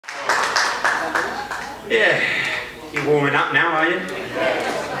Yeah, you're warming up now, are you?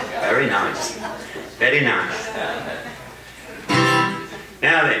 Very nice. Very nice.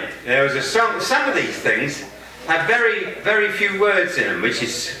 Now then, there was a song, some of these things have very, very few words in them, which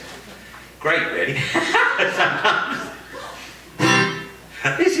is great, really. Sometimes.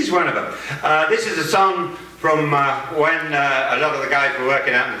 This is one of them. This is a song from when a lot of the guys were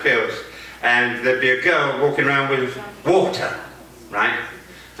working out in the fields, and there'd be a girl walking around with water, right?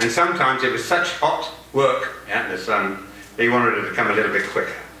 And sometimes it was such hot work out in the sun, they wanted her to come a little bit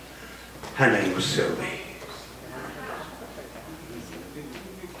quicker. Her name was Sylvie.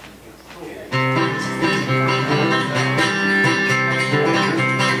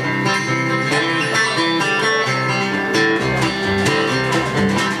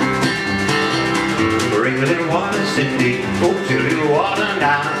 Bring a little water, Cindy, oh, to a little water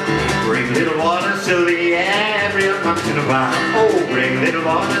now. Bring a little water, Sylvie, every once in a while. Oh, bring a little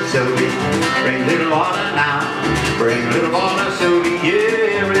water, Sylvie, bring a little water now. Bring a little water, Sylvie,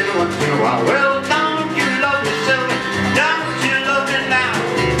 yeah, every once in a while. Well, don't you love me, Sylvie? Don't you love me now?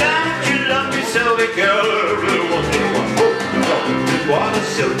 Don't you love me, Sylvie, girl? Every little once in a while. Oh, little water,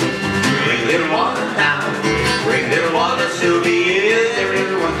 Sylvie, bring a little water now. Bring a little water, Sylvie, yeah, every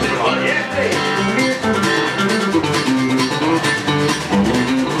once in a while. Yeah,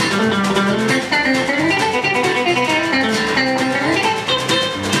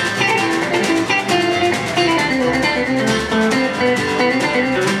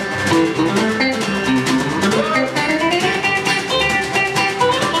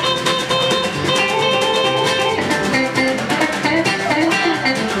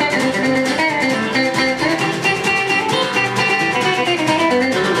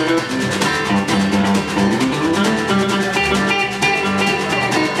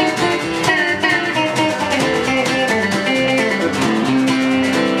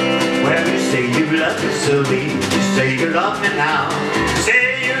 Sylvie, you say you love me now.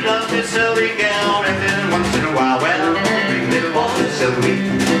 Say you love me, Sylvie, girl, and then once in a while. Well, bring little water, Sylvie,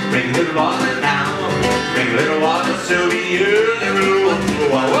 bring little water now. Bring little water, Sylvie, yeah, every once in a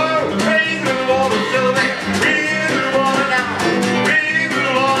while. Whoa, bring little water, Sylvie, bring little water now. Bring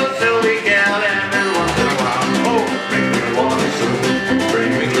little water, Sylvie, girl, and then once in a while. Oh, bring little water, Sylvie,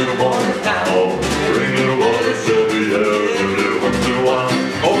 bring little water now. Oh, bring little water, Sylvie, yeah, every once in a while.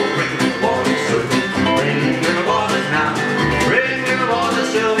 Oh, bring little water, Sylvie. Bring little water now. Bring little water,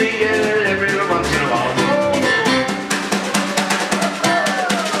 Sylvie, yeah, every little once in a while.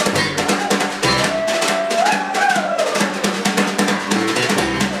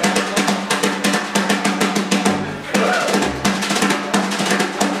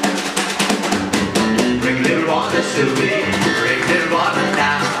 Bring little water, Sylvie, bring little water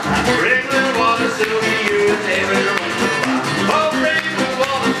now. Bring little water, Sylvie, yeah, every little once in a while. Oh, bring little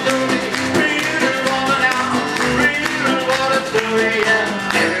water, Sylvie, bring little water now. Bring little water, Sylvie,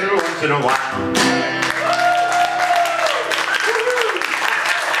 yeah, every little once in a while.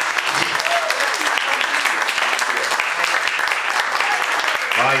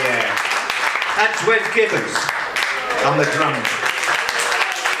 Oh yeah, that's Wes Gibbons on the drums.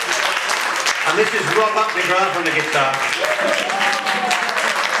 And this is Updegraf on the guitar.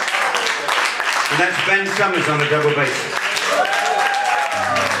 And that's Ben Summers on the double bass.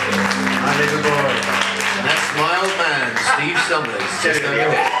 My little boy. And that's my old man, Steve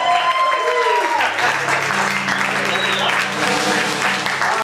Summers.